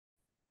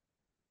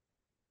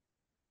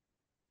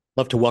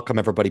Love to welcome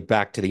everybody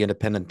back to the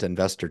Independent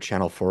Investor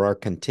Channel for our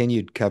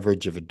continued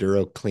coverage of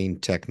Aduro Clean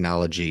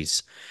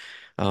Technologies.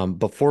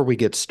 Before we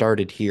get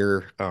started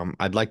here,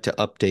 I'd like to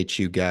update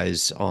you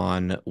guys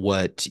on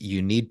what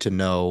you need to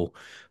know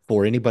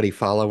for anybody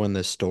following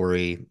this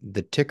story.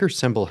 The ticker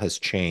symbol has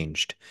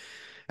changed.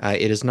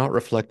 It is not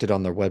reflected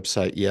on their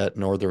website yet,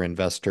 nor their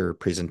investor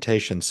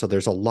presentation. So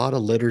there's a lot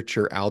of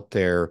literature out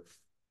there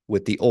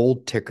with the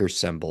old ticker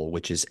symbol,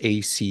 which is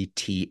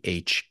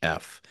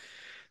ACTHF.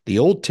 The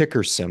old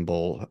ticker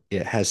symbol,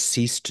 it has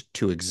ceased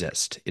to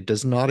exist. It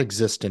does not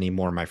exist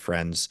anymore, my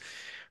friends.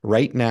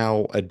 Right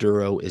now,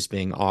 Aduro is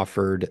being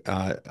offered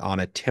on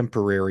a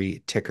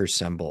temporary ticker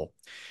symbol,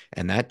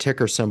 and that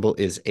ticker symbol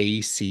is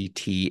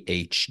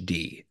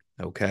ACTHD.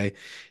 Okay.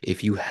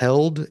 If you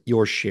held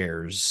your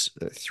shares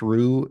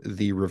through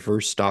the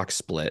reverse stock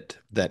split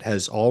that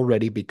has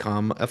already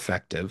become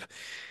effective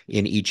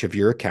in each of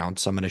your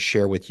accounts, I'm going to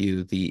share with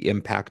you the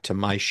impact to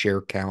my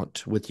share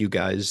count with you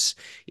guys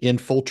in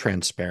full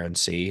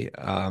transparency,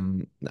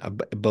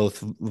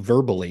 both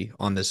verbally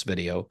on this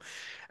video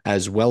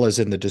as well as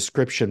in the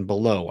description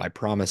below. I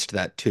promised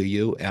that to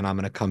you, and I'm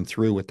going to come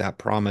through with that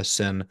promise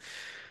and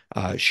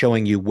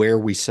showing you where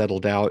we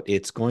settled out.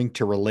 It's going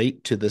to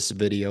relate to this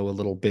video a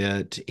little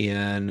bit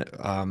in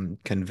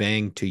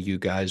conveying to you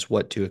guys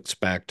what to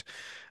expect,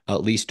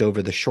 at least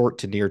over the short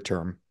to near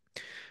term,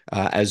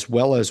 as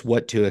well as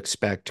what to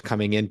expect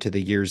coming into the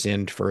year's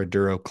end for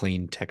Aduro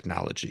Clean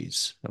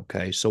Technologies.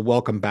 Okay, so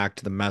welcome back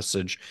to the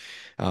message.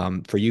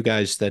 For you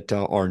guys that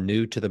are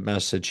new to the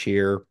message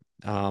here,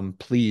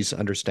 please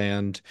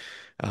understand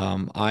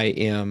I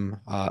am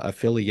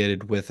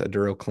affiliated with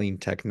Aduro Clean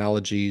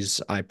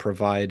Technologies. I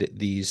provide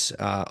these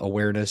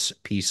awareness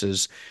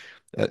pieces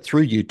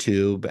through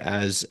YouTube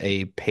as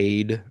a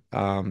paid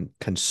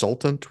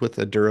consultant with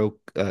Aduro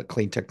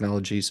Clean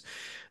Technologies.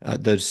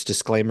 Those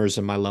disclaimers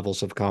and my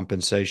levels of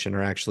compensation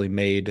are actually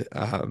made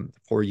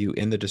for you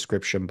in the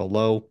description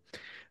below.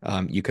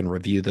 You can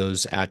review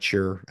those at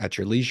your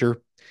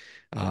leisure.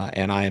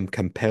 And I am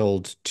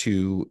compelled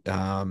to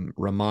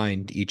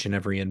remind each and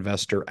every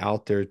investor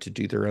out there to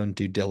do their own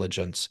due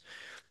diligence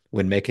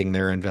when making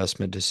their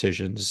investment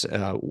decisions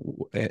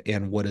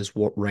and what is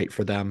right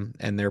for them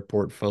and their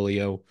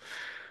portfolio.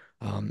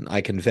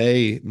 I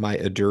convey my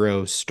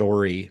Aduro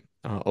story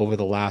over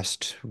the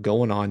last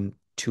going on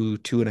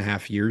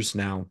 2.5 years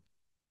now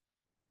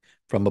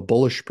from a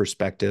bullish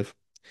perspective.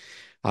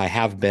 I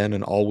have been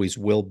and always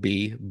will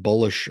be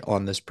bullish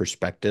on this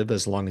perspective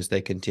as long as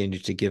they continue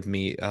to give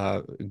me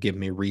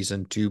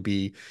reason to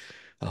be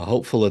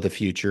hopeful of the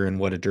future and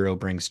what Aduro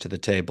brings to the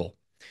table.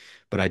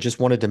 But I just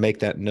wanted to make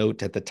that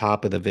note at the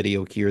top of the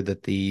video here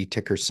that the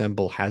ticker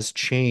symbol has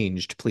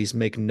changed. Please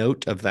make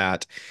note of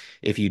that.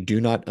 If you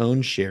do not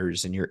own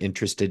shares and you're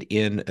interested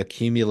in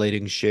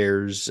accumulating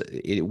shares,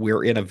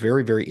 we're in a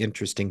very, very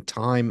interesting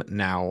time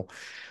now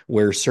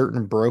where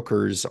certain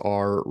brokers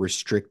are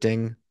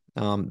restricting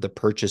the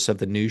purchase of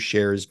the new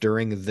shares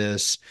during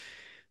this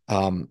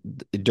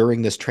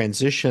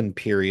transition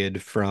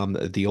period from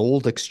the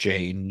old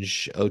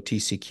exchange,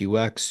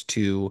 OTCQX,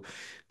 to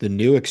the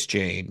new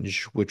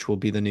exchange, which will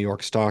be the New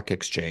York Stock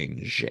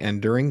Exchange.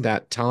 And during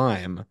that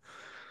time,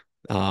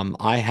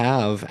 I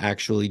have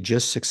actually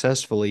just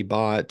successfully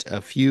bought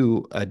a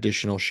few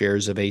additional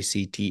shares of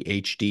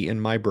ACTHD in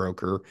my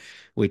broker,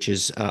 which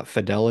is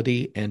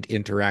Fidelity and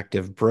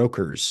Interactive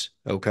Brokers.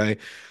 Okay.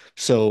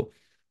 So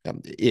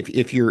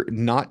if you're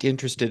not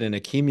interested in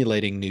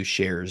accumulating new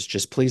shares,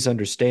 just please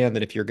understand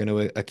that if you're going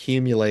to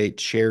accumulate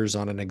shares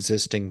on an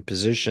existing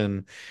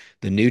position,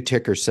 the new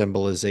ticker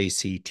symbol is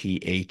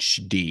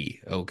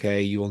ACTHD.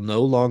 Okay. You will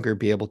no longer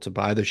be able to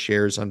buy the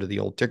shares under the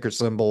old ticker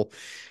symbol.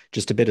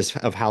 Just a bit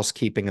of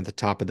housekeeping at the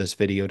top of this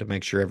video to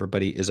make sure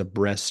everybody is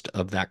abreast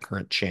of that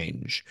current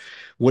change.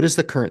 What is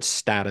the current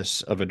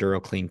status of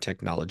Aduro Clean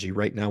Technology?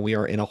 Right now, we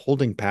are in a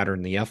holding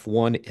pattern. The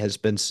F1 has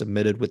been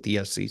submitted with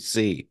the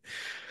SEC.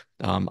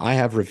 I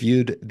have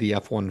reviewed the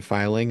F1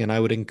 filing, and I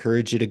would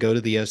encourage you to go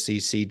to the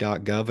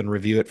sec.gov and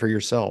review it for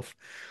yourself.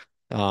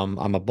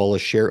 I'm a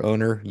bullish share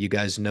owner. You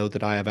guys know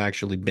that I have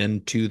actually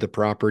been to the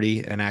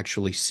property and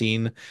actually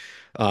seen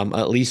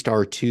at least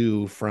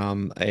R2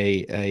 from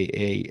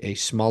a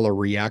smaller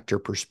reactor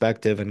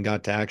perspective and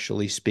got to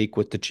actually speak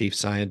with the chief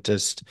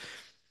scientist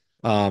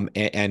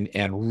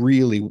and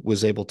really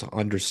was able to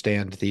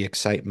understand the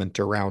excitement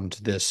around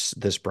this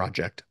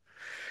project.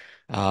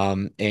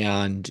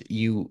 And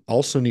you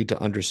also need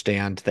to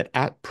understand that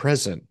at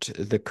present,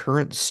 the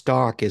current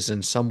stock is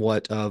in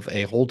somewhat of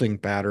a holding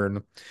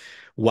pattern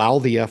while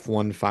the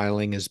F1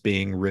 filing is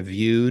being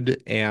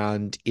reviewed,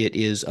 and it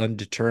is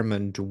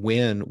undetermined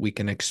when we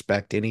can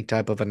expect any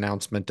type of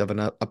announcement of an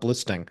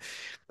uplisting.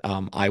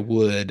 I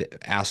would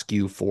ask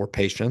you for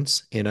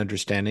patience in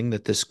understanding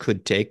that this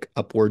could take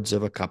upwards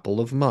of a couple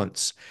of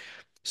months.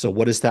 So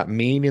what does that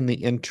mean in the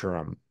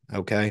interim?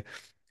 Okay.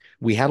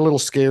 We had a little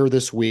scare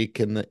this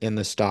week in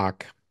the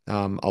stock.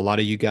 A lot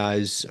of you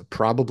guys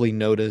probably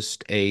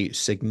noticed a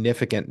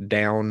significant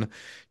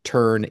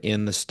downturn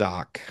in the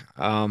stock.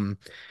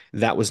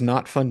 That was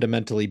not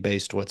fundamentally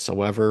based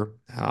whatsoever.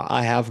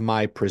 I have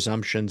my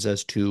presumptions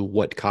as to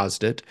what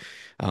caused it.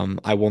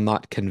 I will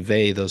not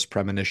convey those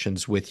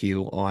premonitions with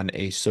you on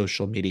a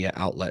social media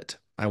outlet.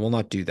 I will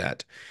not do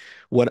that.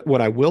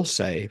 What I will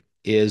say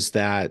is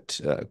that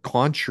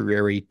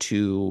contrary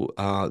to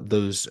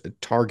those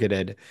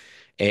targeted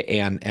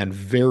and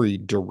very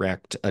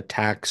direct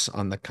attacks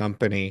on the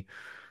company,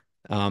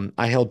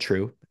 I held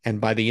true.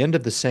 And by the end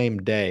of the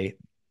same day,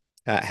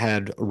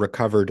 had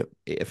recovered,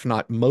 if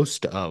not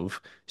most of,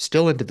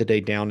 still into the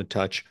day down a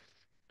touch,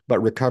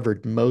 but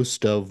recovered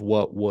most of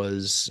what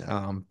was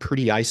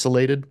pretty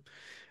isolated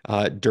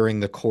during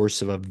the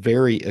course of a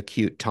very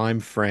acute time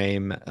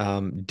frame,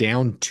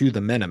 down to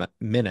the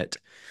minute,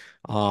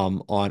 on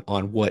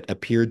what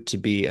appeared to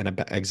be an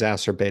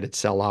exacerbated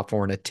sell-off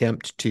or an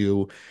attempt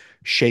to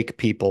shake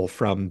people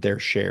from their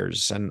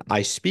shares. And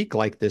I speak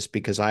like this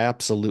because I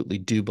absolutely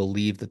do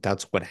believe that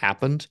that's what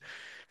happened,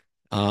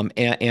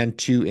 and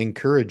to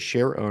encourage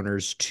share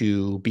owners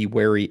to be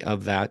wary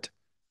of that.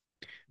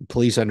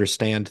 Please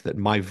understand that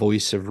my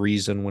voice of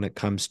reason when it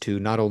comes to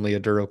not only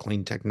Aduro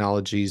Clean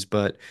Technologies,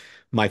 but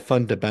my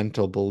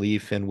fundamental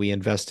belief in we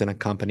invest in a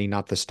company,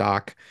 not the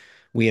stock.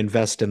 We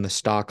invest in the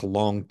stock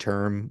long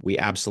term. We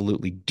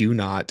absolutely do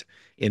not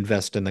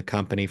invest in the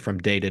company from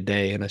day to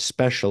day. And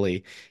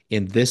especially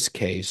in this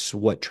case,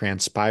 what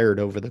transpired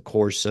over the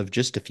course of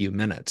just a few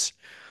minutes.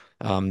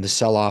 The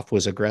sell-off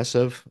was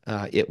aggressive,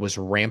 it was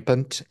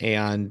rampant,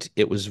 and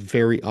it was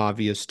very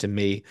obvious to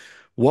me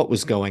what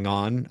was going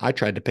on. I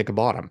tried to pick a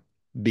bottom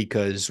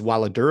because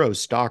while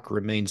Aduro's stock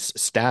remains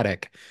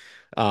static,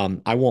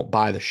 I won't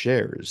buy the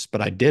shares,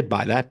 but I did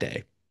buy that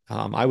day.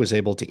 I was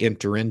able to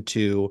enter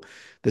into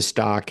the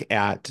stock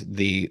at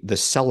the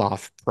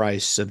sell-off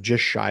price of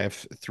just shy of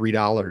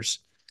 $3,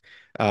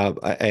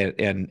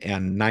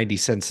 and 90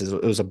 cents.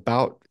 It was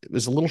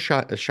a little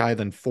shy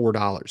than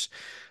 $4.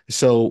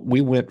 So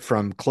we went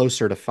from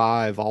closer to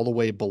five all the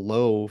way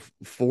below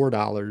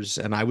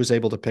 $4, and I was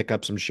able to pick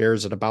up some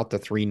shares at about the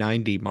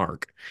 390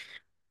 mark.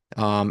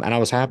 And I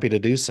was happy to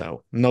do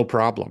so, no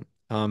problem,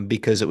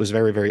 because it was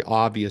very, very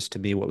obvious to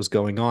me what was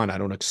going on. I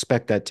don't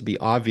expect that to be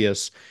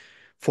obvious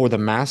for the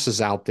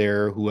masses out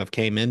there who have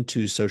came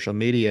into social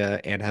media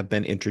and have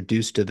been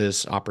introduced to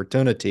this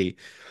opportunity,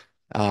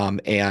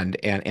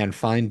 and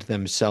find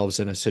themselves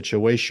in a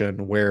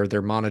situation where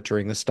they're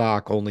monitoring the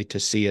stock only to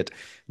see it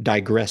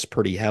digress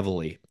pretty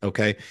heavily.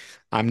 Okay.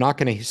 I'm not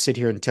going to sit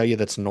here and tell you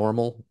that's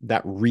normal.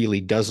 That really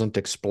doesn't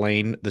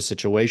explain the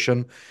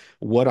situation.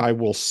 What I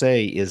will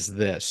say is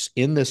this: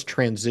 in this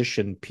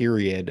transition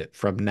period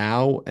from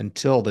now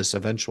until this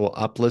eventual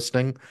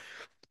uplisting,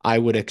 I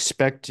would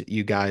expect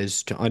you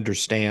guys to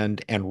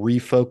understand and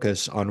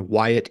refocus on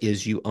why it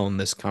is you own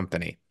this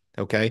company.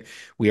 Okay.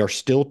 We are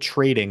still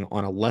trading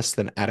on a less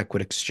than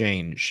adequate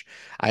exchange.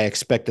 I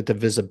expect that the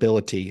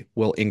visibility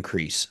will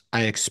increase.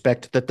 I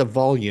expect that the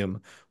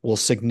volume will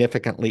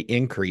significantly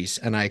increase.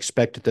 And I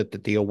expect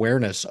that the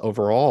awareness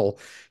overall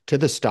to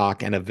the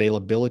stock and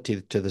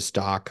availability to the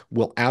stock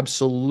will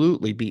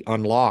absolutely be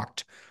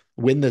unlocked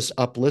when this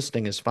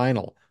uplisting is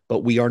final.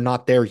 But we are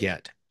not there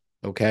yet.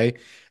 Okay.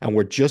 And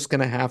we're just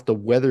going to have to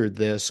weather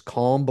this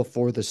calm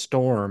before the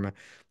storm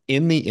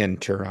in the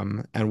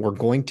interim. And we're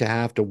going to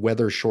have to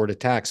weather short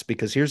attacks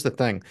because here's the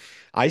thing.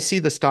 I see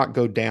the stock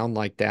go down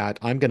like that.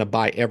 I'm going to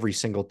buy every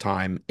single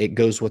time. It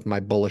goes with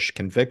my bullish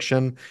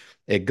conviction.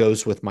 It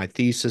goes with my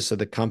thesis of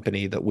the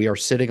company that we are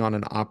sitting on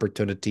an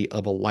opportunity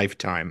of a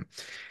lifetime.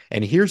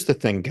 And here's the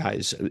thing,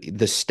 guys.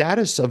 The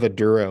status of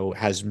Aduro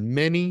has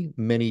many,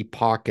 many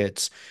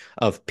pockets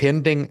of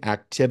pending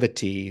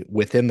activity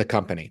within the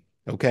company.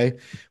 Okay.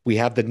 We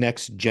have the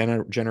next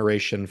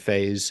generation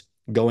phase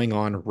going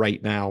on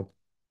right now.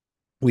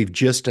 We've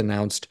just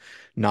announced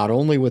not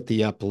only with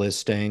the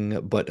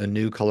uplisting, but a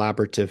new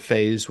collaborative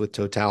phase with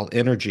Total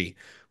Energy.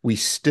 We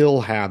still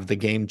have the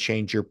Game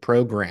Changer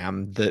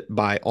program that,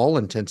 by all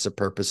intents and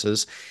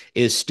purposes,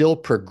 is still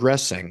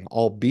progressing,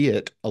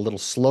 albeit a little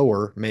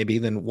slower, maybe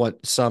than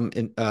what some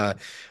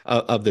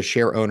of the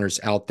share owners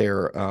out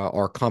there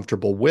are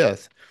comfortable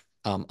with.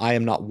 I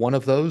am not one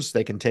of those.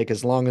 They can take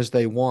as long as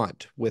they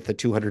want with a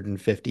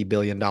 $250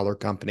 billion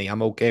company.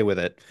 I'm okay with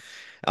it.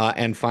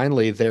 And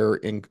finally, their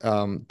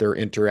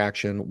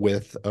interaction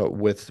with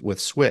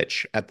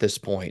Switch at this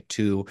point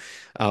to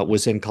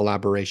was in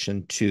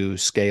collaboration to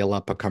scale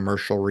up a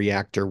commercial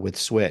reactor with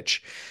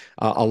Switch.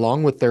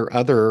 Along with their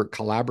other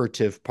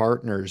collaborative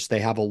partners, they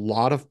have a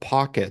lot of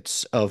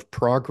pockets of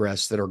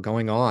progress that are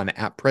going on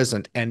at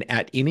present, and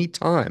at any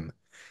time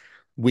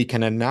we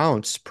can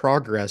announce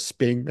progress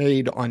being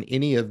made on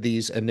any of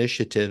these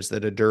initiatives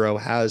that Aduro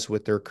has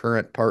with their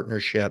current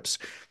partnerships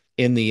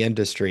in the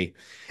industry.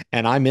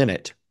 And I'm in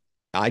it.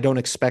 I don't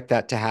expect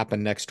that to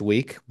happen next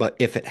week, but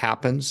if it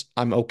happens,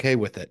 I'm okay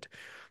with it.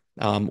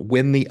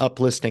 When the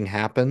uplisting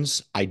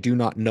happens, I do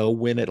not know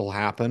when it'll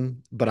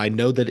happen, but I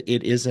know that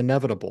it is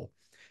inevitable.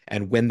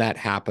 And when that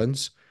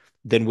happens,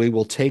 then we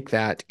will take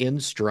that in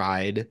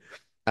stride,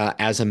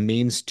 as a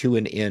means to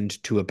an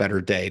end to a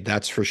better day.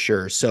 That's for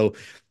sure. So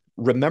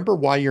remember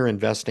why you're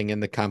investing in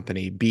the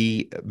company.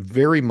 Be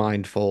very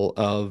mindful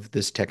of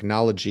this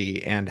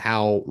technology and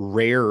how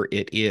rare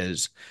it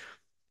is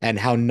and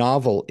how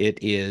novel it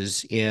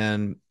is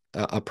in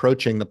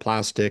approaching the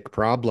plastic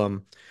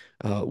problem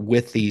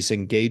with these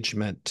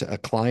engagement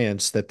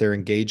clients that they're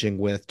engaging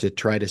with to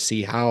try to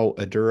see how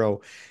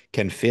Aduro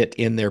can fit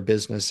in their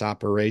business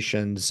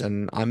operations.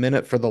 And I'm in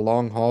it for the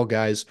long haul,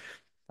 guys.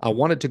 I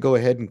wanted to go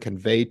ahead and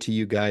convey to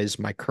you guys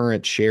my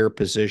current share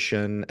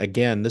position.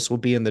 Again, this will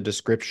be in the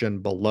description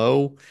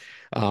below.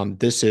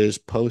 This is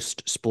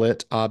post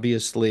split,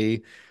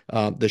 obviously.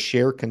 The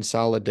share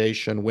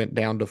consolidation went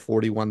down to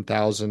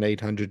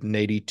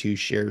 41,882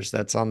 shares.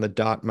 That's on the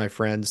dot, my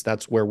friends.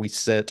 That's where we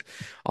sit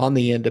on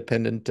the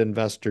independent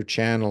investor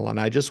channel. And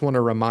I just want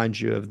to remind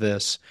you of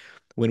this.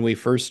 When we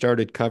first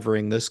started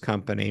covering this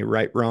company,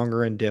 right, wrong,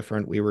 or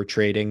indifferent, we were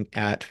trading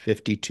at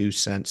 52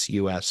 cents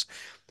US.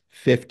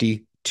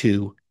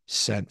 52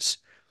 cents.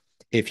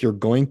 If you're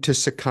going to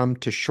succumb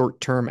to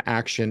short-term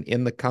action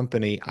in the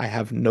company, I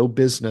have no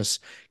business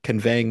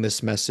conveying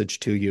this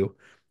message to you.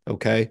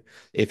 Okay.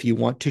 If you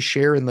want to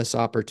share in this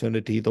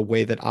opportunity the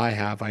way that I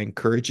have, I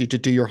encourage you to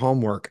do your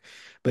homework,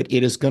 but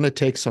it is going to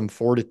take some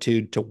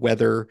fortitude to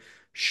weather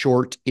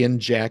short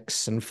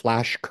injects and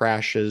flash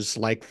crashes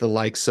like the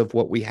likes of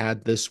what we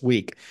had this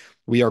week.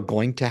 We are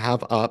going to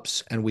have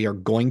ups and we are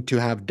going to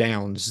have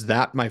downs.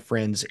 That, my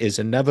friends, is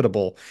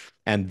inevitable.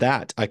 And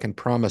that I can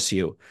promise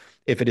you.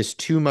 If it is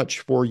too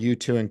much for you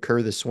to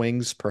incur the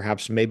swings,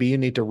 perhaps maybe you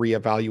need to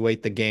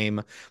reevaluate the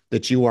game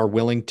that you are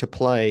willing to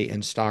play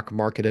in stock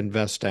market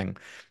investing.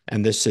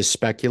 And this is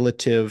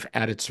speculative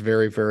at its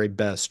very, very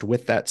best.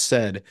 With that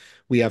said,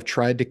 we have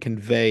tried to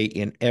convey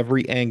in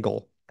every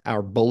angle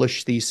our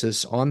bullish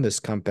thesis on this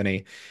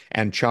company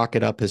and chalk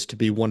it up as to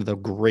be one of the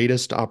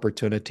greatest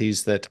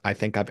opportunities that I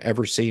think I've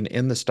ever seen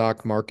in the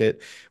stock market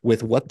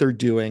with what they're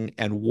doing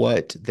and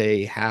what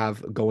they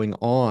have going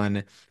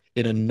on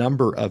in a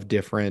number of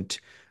different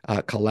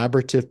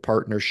collaborative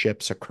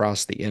partnerships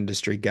across the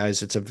industry,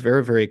 guys. It's a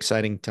very, very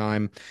exciting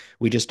time.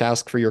 We just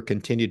ask for your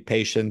continued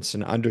patience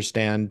and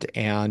understand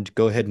and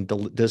go ahead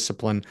and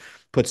discipline,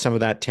 put some of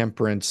that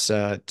temperance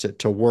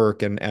to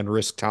work and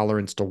risk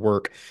tolerance to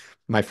work.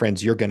 My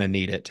friends, you're going to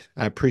need it.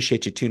 I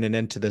appreciate you tuning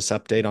in to this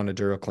update on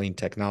Aduro Clean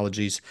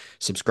Technologies.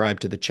 Subscribe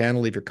to the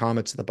channel, leave your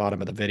comments at the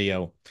bottom of the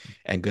video,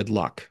 and good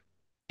luck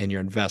in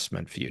your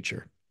investment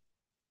future.